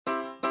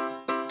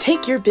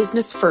Take your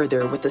business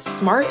further with the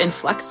smart and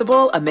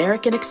flexible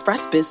American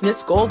Express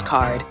Business Gold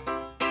Card.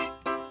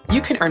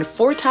 You can earn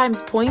 4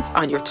 times points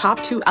on your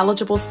top 2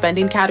 eligible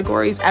spending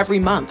categories every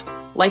month,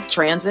 like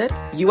transit,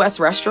 U.S.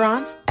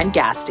 restaurants, and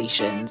gas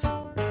stations.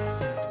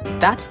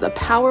 That's the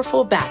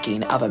powerful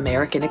backing of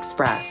American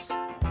Express.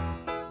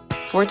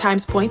 4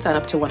 times points on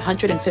up to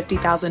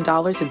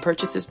 $150,000 in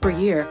purchases per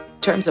year.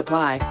 Terms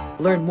apply.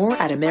 Learn more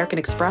at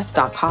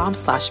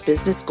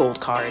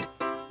americanexpress.com/businessgoldcard.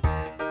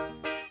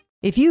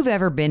 If you've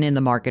ever been in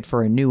the market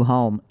for a new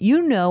home,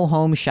 you know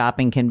home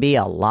shopping can be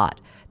a lot.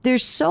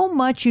 There's so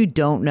much you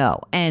don't know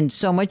and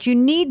so much you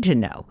need to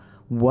know.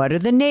 What are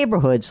the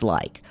neighborhoods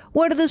like?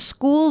 What are the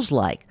schools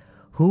like?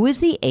 Who is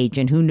the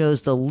agent who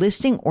knows the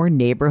listing or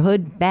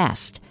neighborhood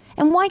best?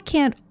 And why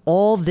can't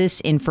all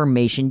this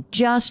information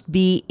just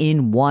be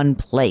in one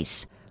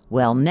place?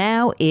 Well,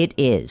 now it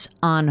is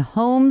on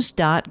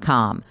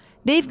Homes.com.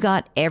 They've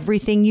got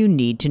everything you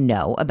need to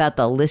know about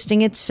the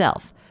listing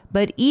itself,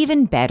 but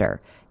even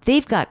better,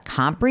 they've got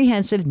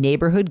comprehensive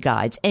neighborhood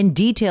guides and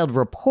detailed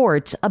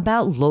reports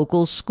about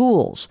local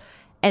schools.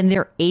 And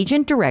their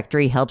agent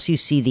directory helps you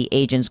see the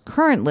agent's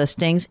current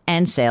listings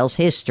and sales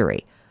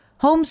history.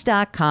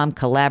 Homes.com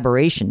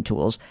collaboration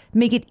tools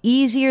make it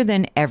easier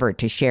than ever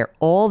to share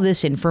all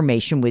this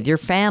information with your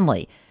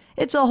family.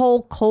 It's a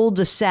whole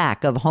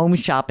cul-de-sac of home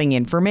shopping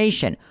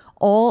information,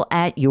 all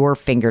at your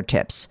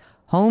fingertips.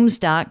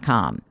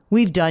 Homes.com.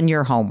 We've done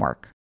your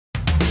homework.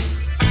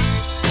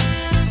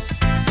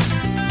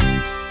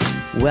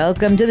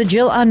 Welcome to the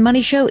Jill on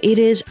Money Show. It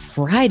is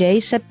Friday,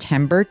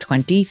 September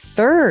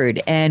 23rd,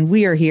 and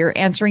we are here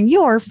answering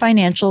your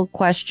financial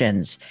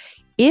questions.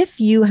 If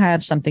you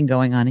have something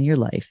going on in your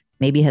life,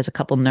 maybe has a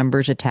couple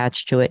numbers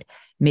attached to it,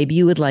 maybe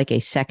you would like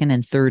a second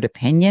and third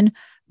opinion,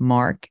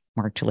 Mark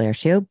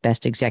Talercio,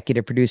 best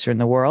executive producer in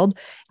the world,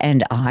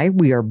 and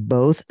we are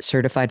both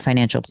certified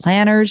financial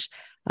planners.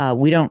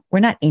 We're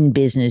not in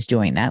business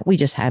doing that. We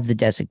just have the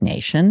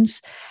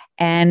designations.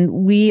 And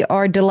we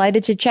are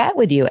delighted to chat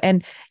with you.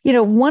 And,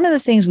 one of the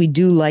things we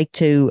do like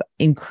to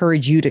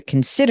encourage you to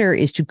consider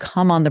is to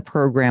come on the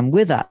program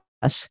with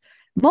us,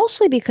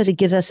 mostly because it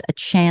gives us a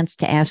chance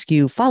to ask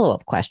you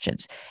follow-up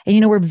questions.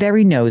 And, we're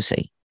very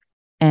nosy.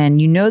 And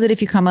you know that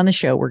if you come on the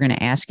show, we're going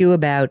to ask you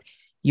about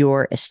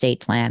your estate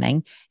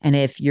planning. And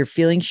if you're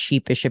feeling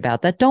sheepish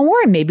about that, don't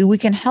worry. Maybe we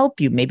can help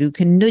you. Maybe we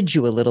can nudge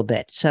you a little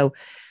bit. So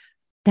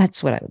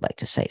that's what I would like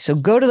to say. So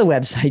go to the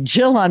website,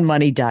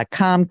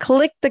 jillonmoney.com,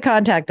 click the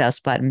Contact Us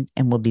button,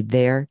 and we'll be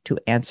there to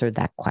answer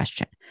that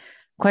question.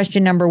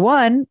 Question number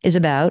 1 is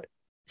about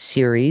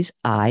Series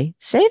I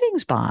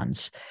savings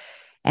bonds.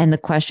 And the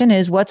question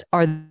is, what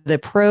are the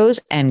pros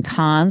and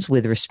cons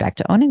with respect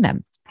to owning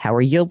them? How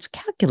are yields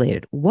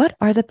calculated? What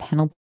are the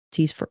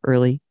penalties for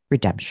early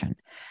redemption?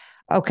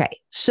 Okay,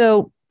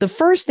 so the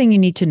first thing you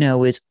need to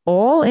know is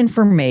all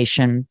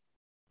information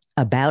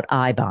about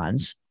I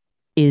bonds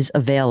is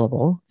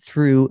available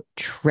through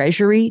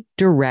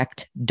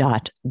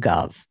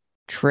treasurydirect.gov.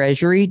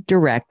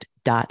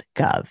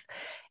 Treasurydirect.gov.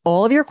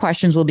 All of your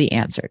questions will be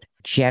answered.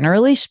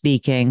 Generally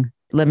speaking,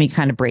 let me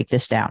kind of break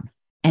this down.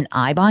 An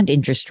I bond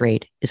interest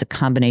rate is a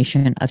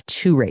combination of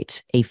 2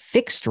 rates, a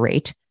fixed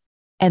rate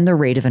and the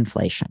rate of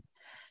inflation.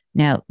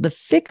 Now, the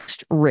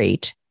fixed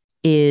rate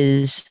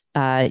is,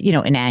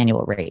 an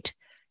annual rate.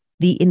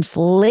 The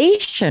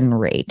inflation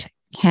rate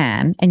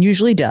can and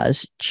usually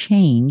does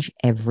change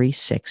every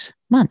 6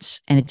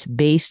 months. And it's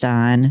based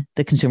on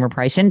the consumer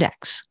price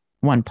index,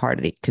 one part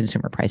of the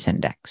consumer price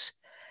index.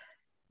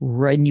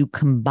 When you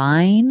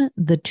combine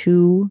the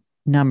 2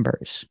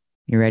 numbers,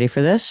 you ready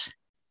for this?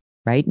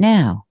 Right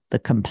now, the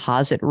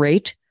composite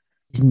rate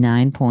is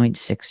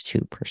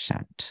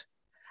 9.62%.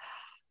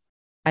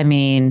 I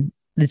mean,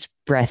 it's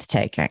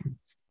breathtaking.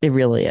 It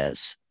really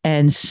is.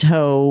 And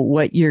so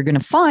what you're going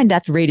to find,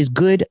 that rate is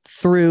good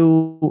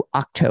through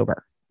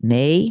October.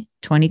 May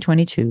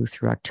 2022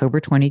 through October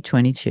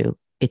 2022,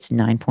 it's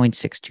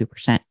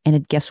 9.62%.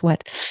 And guess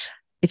what?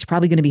 It's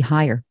probably going to be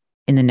higher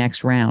in the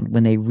next round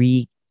when they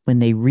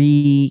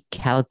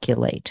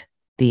recalculate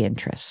the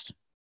interest.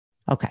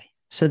 Okay,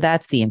 so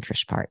that's the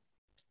interest part.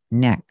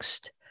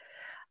 Next,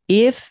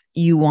 if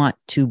you want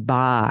to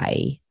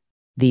buy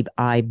the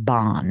I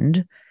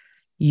bond,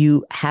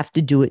 you have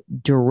to do it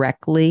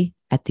directly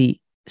at the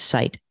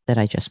site that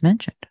I just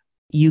mentioned.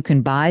 You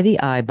can buy the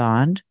I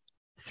bond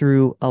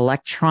through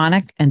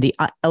electronic and the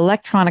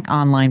electronic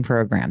online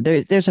program.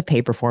 There's a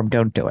paper form.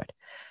 Don't do it.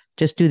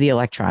 Just do the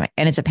electronic.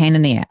 And it's a pain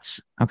in the ass.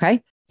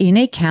 Okay. In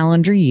a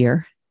calendar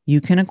year,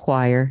 you can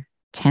acquire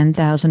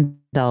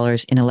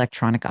 $10,000 in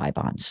electronic I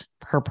bonds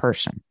per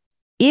person.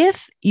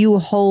 If you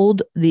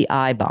hold the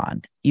I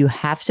bond, you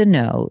have to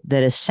know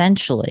that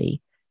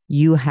essentially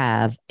you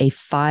have a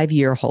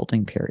 5-year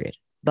holding period,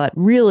 but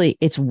really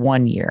it's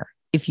 1 year.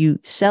 If you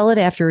sell it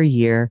after a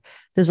year,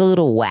 there's a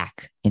little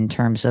whack in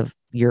terms of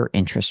your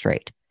interest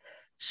rate.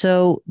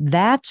 So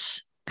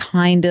that's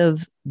kind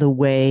of the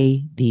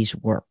way these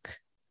work.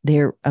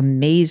 They're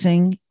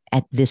amazing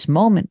at this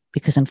moment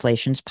because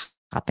inflation's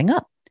popping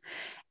up.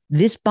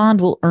 this bond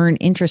will earn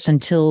interest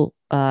until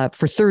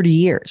for 30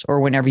 years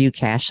or whenever you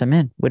cash them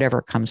in,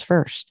 whatever comes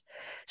first.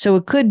 So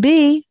it could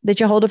be that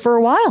you hold it for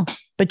a while,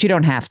 but you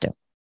don't have to.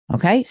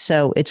 Okay.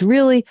 So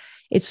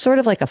it's sort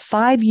of like a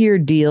 5-year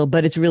deal,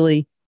 but it's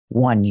really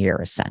 1 year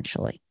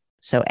essentially.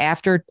 So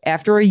after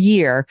a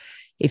year,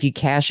 if you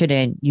cash it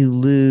in, you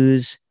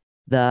lose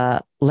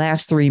the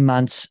last 3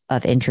 months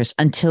of interest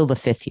until the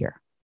 5th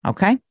year.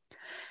 Okay.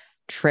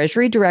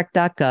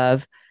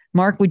 TreasuryDirect.gov.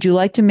 Mark, would you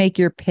like to make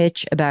your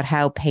pitch about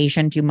how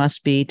patient you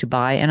must be to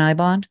buy an I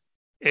bond?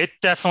 It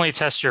definitely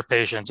tests your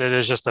patience. It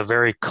is just a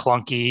very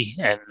clunky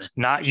and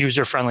not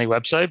user-friendly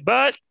website.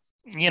 But,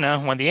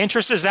 when the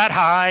interest is that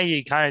high,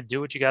 you kind of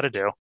do what you got to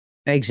do.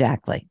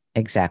 Exactly.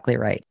 Exactly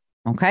right.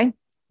 Okay.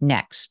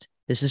 Next,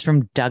 this is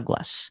from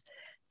Douglas.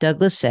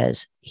 Douglas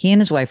says he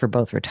and his wife are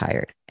both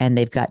retired and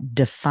they've got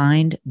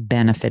defined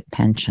benefit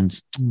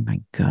pensions. Oh my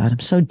God, I'm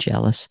so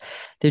jealous.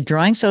 They're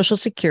drawing Social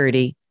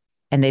Security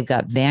and they've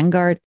got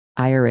Vanguard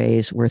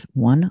IRAs worth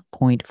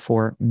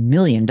 $1.4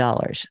 million.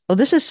 Oh,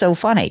 this is so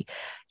funny.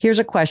 Here's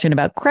a question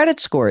about credit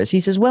scores. He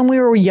says, when we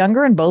were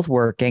younger and both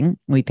working,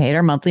 we paid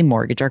our monthly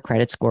mortgage. Our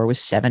credit score was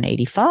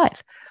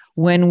 785.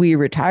 When we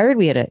retired,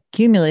 we had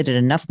accumulated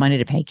enough money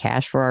to pay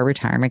cash for our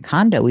retirement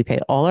condo. We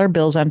paid all our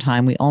bills on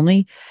time.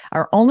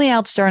 Our only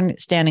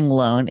outstanding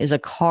loan is a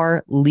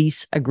car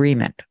lease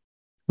agreement.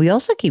 We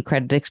also keep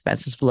credit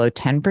expenses below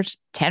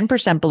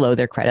 10% below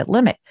their credit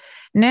limit.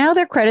 Now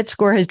their credit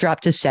score has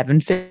dropped to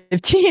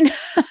 715.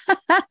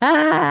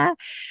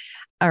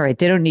 All right,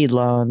 they don't need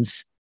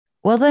loans.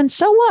 Well, then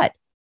so what?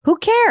 Who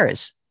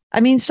cares? I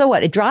mean, so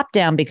what? It dropped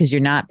down because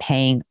you're not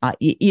paying.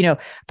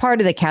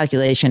 Part of the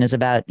calculation is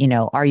about,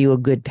 are you a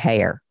good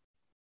payer?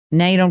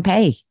 Now you don't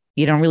pay.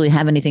 You don't really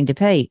have anything to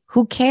pay.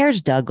 Who cares,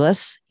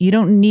 Douglas? You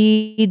don't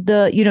need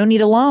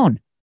a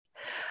loan.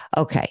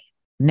 Okay,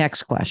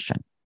 next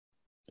question.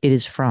 It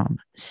is from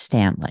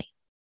Stanley.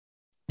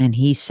 And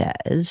he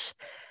says,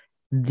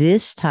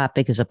 this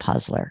topic is a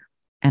puzzler.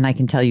 And I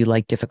can tell you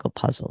like difficult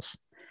puzzles.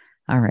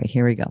 All right,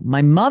 here we go.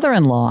 My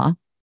mother-in-law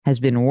has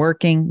been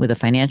working with a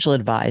financial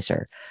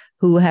advisor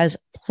who has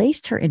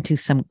placed her into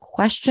some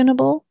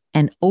questionable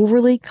and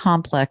overly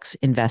complex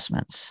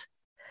investments.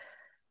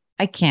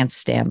 I can't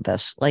stand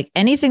this. Like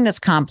anything that's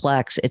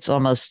complex, it's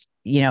almost,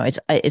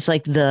 it's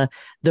like the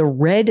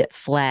red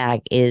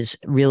flag is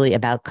really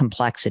about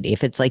complexity.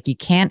 If it's like you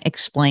can't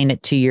explain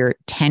it to your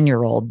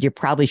 10-year-old, you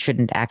probably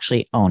shouldn't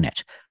actually own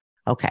it.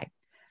 Okay.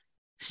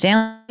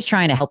 Stanley's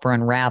trying to help her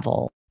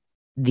unravel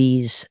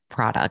these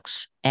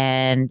products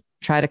and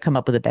try to come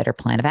up with a better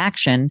plan of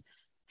action.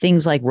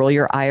 Things like roll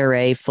your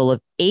IRA full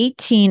of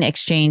 18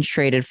 exchange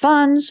traded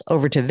funds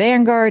over to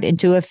Vanguard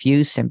into a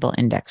few simple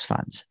index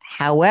funds.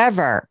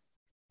 However,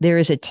 there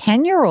is a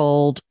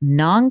 10-year-old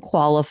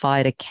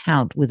non-qualified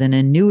account with an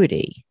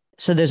annuity.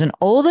 So there's an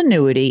old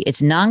annuity.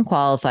 It's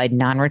non-qualified,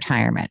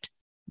 non-retirement.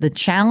 The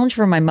challenge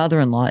for my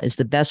mother-in-law is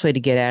the best way to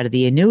get out of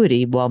the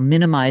annuity while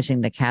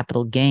minimizing the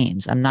capital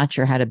gains. I'm not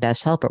sure how to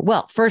best help her.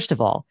 Well, first of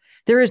all,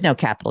 there is no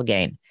capital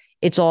gain.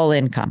 It's all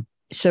income.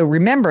 So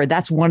remember,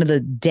 that's one of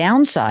the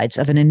downsides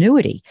of an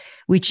annuity,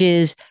 which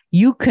is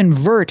you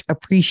convert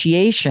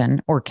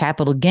appreciation or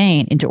capital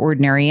gain into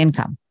ordinary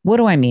income. What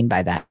do I mean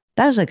by that?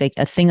 That was like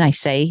a thing I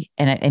say,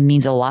 and it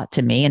means a lot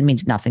to me and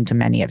means nothing to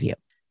many of you.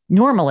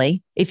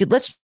 Normally,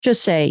 let's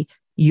just say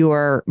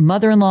your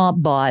mother-in-law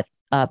put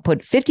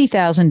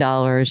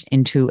 $50,000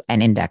 into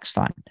an index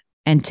fund.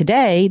 And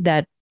today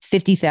that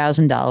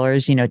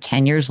 $50,000,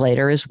 10 years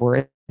later is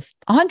worth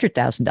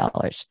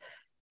 $100,000.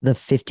 The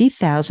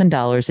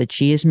 $50,000 that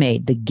she has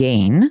made, the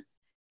gain,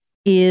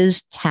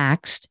 is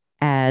taxed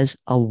as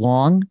a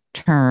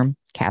long-term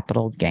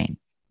capital gain.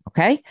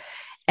 Okay.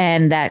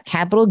 And that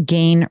capital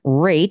gain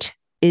rate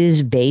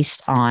is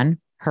based on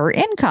her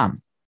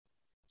income.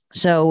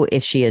 So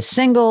if she is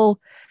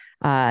single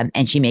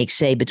and she makes,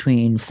 say,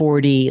 between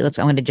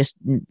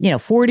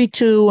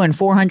 $42 and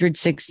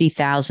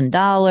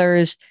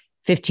 $460,000,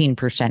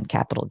 15%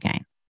 capital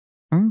gain.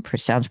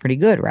 Sounds pretty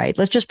good, right?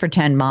 Let's just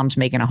pretend mom's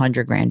making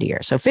 $100,000 a year.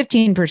 So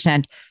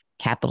 15%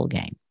 capital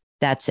gain.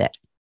 That's it.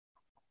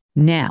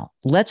 Now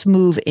let's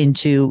move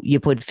into, you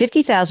put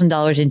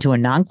 $50,000 into a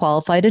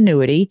non-qualified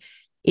annuity.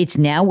 It's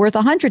now worth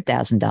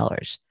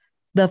 $100,000.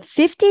 The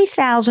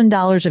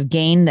 $50,000 of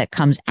gain that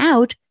comes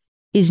out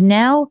is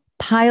now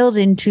piled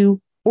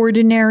into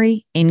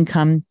ordinary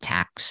income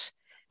tax.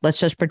 Let's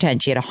just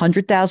pretend she had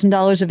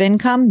 $100,000 of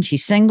income and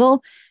she's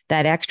single.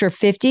 That extra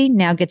 50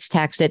 now gets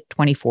taxed at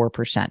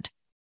 24%.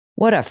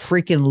 What a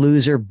freaking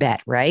loser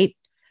bet, right?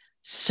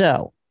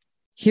 So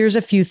here's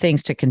a few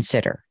things to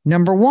consider.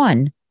 Number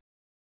one,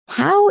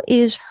 how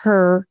is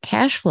her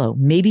cash flow?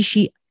 Maybe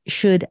she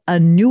should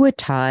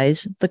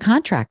annuitize the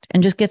contract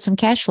and just get some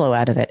cash flow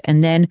out of it.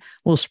 And then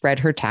we'll spread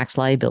her tax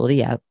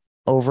liability out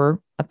over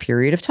a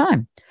period of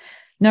time.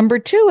 Number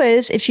two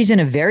is if she's in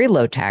a very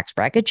low tax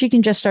bracket, she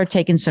can just start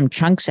taking some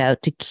chunks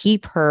out to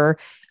keep her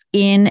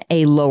in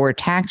a lower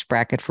tax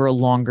bracket for a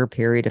longer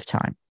period of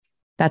time.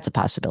 That's a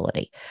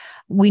possibility.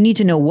 We need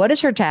to know what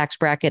is her tax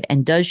bracket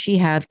and does she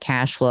have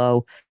cash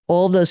flow?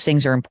 All of those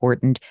things are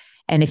important.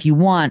 And if you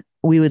want,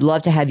 we would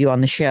love to have you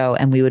on the show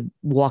and we would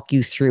walk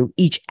you through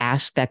each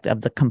aspect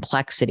of the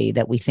complexity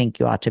that we think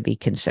you ought to be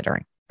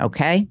considering.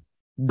 Okay,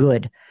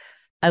 good.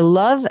 I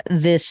love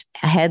this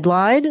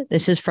headline.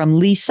 This is from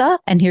Lisa,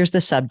 and here's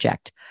the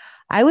subject.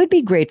 I would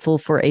be grateful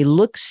for a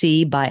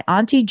look-see by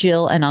Auntie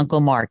Jill and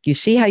Uncle Mark. You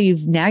see how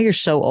you're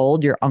so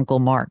old, you're Uncle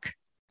Mark.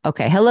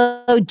 Okay,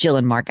 hello, Jill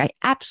and Mark. I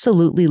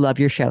absolutely love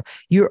your show.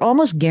 You're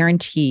almost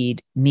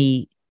guaranteed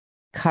me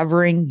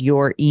covering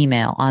your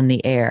email on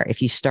the air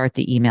if you start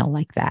the email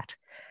like that.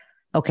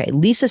 Okay,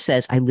 Lisa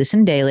says, I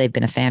listen daily. I've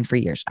been a fan for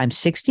years. I'm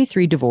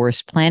 63,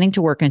 divorced, planning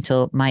to work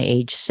until my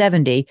age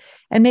 70,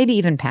 and maybe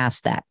even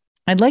past that.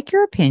 I'd like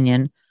your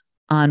opinion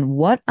on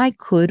what I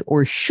could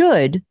or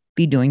should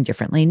be doing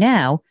differently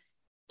now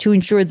to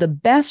ensure the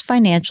best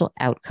financial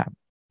outcome.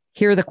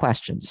 Here are the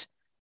questions.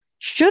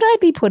 Should I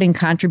be putting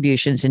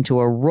contributions into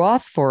a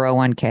Roth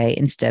 401k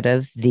instead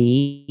of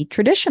the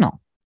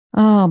traditional?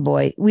 Oh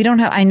boy,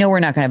 I know we're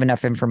not going to have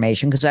enough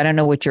information because I don't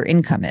know what your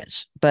income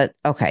is, but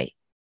okay.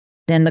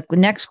 Then the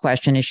next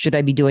question is, should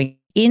I be doing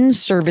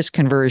in-service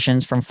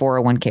conversions from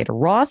 401k to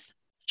Roth?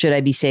 Should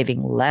I be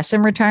saving less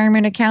in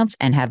retirement accounts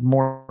and have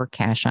more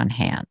cash on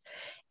hand?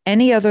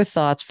 Any other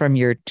thoughts from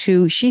your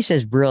two? She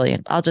says,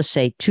 brilliant. I'll just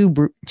say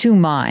two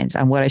minds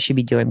on what I should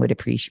be doing would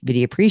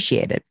be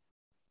appreciated.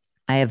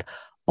 I have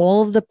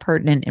all of the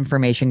pertinent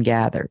information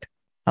gathered.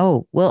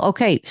 Oh, well,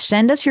 okay.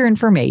 Send us your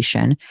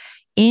information.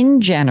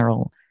 In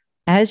general,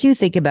 as you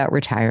think about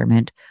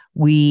retirement,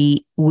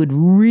 we would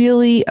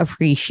really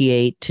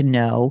appreciate to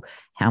know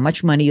how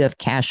much money you have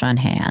cash on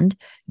hand.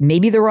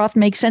 Maybe the Roth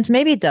makes sense.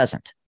 Maybe it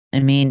doesn't. I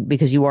mean,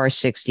 because you are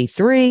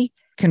 63,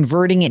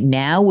 converting it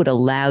now would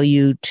allow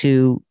you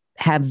to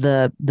have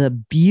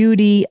the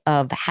beauty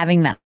of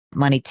having that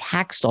money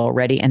taxed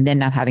already and then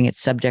not having it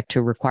subject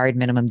to required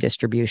minimum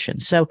distribution.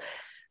 So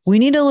we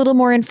need a little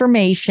more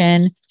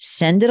information.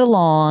 Send it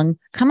along.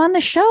 Come on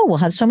the show. We'll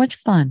have so much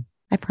fun.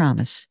 I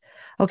promise.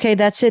 Okay,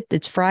 that's it.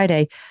 It's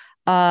Friday.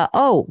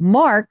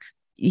 Mark,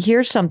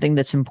 here's something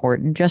that's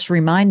important. Just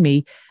remind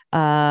me.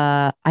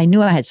 I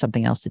knew I had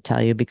something else to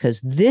tell you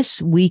because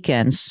this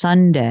weekend,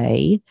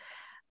 Sunday,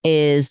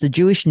 is the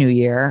Jewish New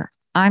Year.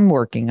 I'm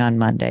working on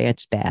Monday.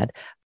 It's bad.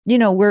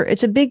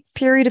 It's a big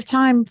period of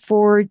time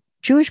for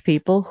Jewish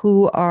people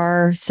who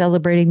are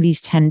celebrating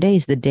these 10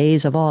 days, the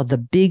days of all the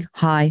big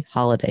high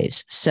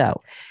holidays.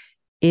 So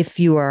if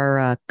you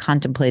are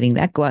contemplating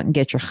that, go out and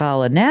get your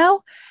challah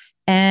now.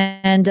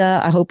 And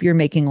I hope you're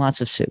making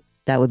lots of soup.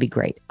 That would be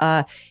great.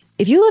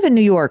 If you live in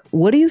New York,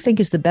 what do you think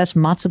is the best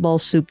matzo ball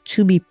soup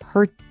to be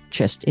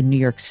purchased in New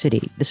York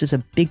City? This is a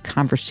big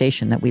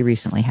conversation that we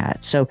recently had.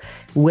 So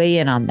weigh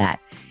in on that.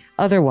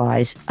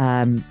 Otherwise,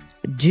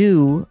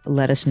 do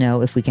let us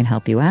know if we can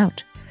help you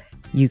out.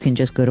 You can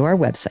just go to our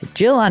website,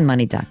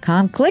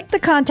 JillOnMoney.com, click the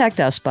Contact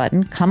Us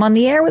button, come on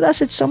the air with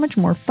us. It's so much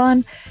more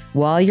fun.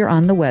 While you're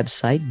on the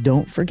website,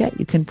 don't forget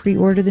you can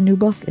pre-order the new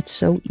book. It's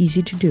so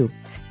easy to do.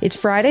 It's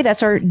Friday.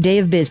 That's our day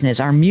of business.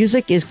 Our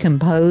music is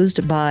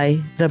composed by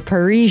the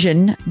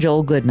Parisian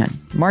Joel Goodman.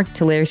 Mark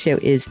Talercio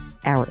is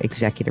our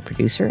executive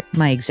producer,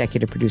 my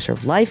executive producer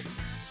of life.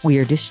 We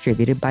are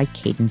distributed by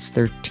Cadence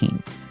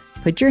 13.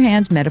 Put your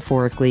hands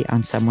metaphorically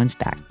on someone's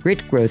back.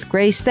 Grit, growth,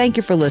 grace. Thank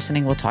you for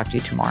listening. We'll talk to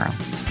you tomorrow.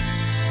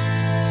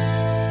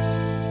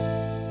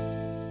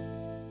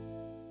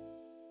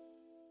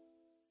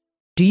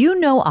 Do you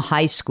know a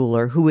high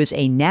schooler who is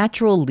a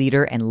natural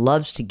leader and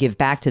loves to give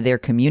back to their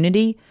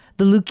community?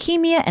 The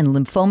Leukemia and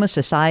Lymphoma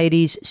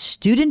Society's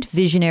Student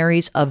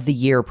Visionaries of the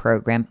Year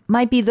program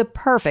might be the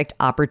perfect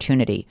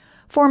opportunity.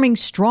 Forming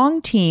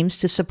strong teams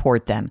to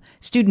support them,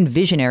 Student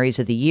Visionaries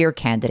of the Year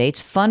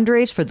candidates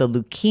fundraise for the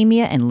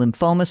Leukemia and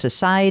Lymphoma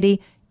Society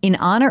in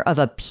honor of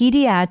a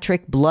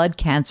pediatric blood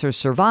cancer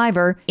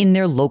survivor in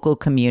their local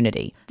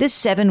community. This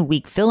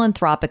 7-week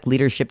philanthropic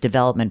leadership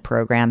development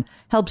program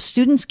helps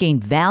students gain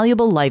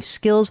valuable life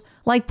skills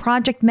like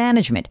project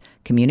management,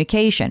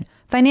 communication,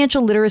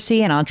 financial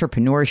literacy, and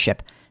entrepreneurship.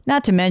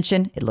 Not to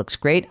mention, it looks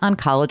great on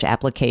college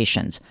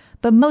applications.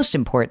 But most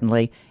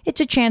importantly, it's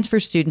a chance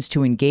for students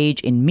to engage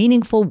in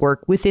meaningful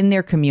work within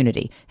their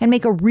community and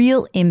make a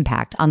real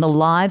impact on the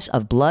lives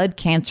of blood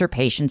cancer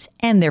patients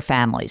and their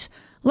families.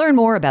 Learn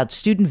more about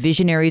Student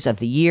Visionaries of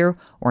the Year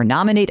or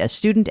nominate a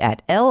student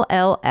at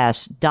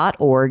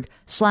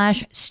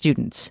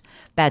lls.org/students.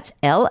 That's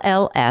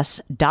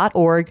lls.org/students.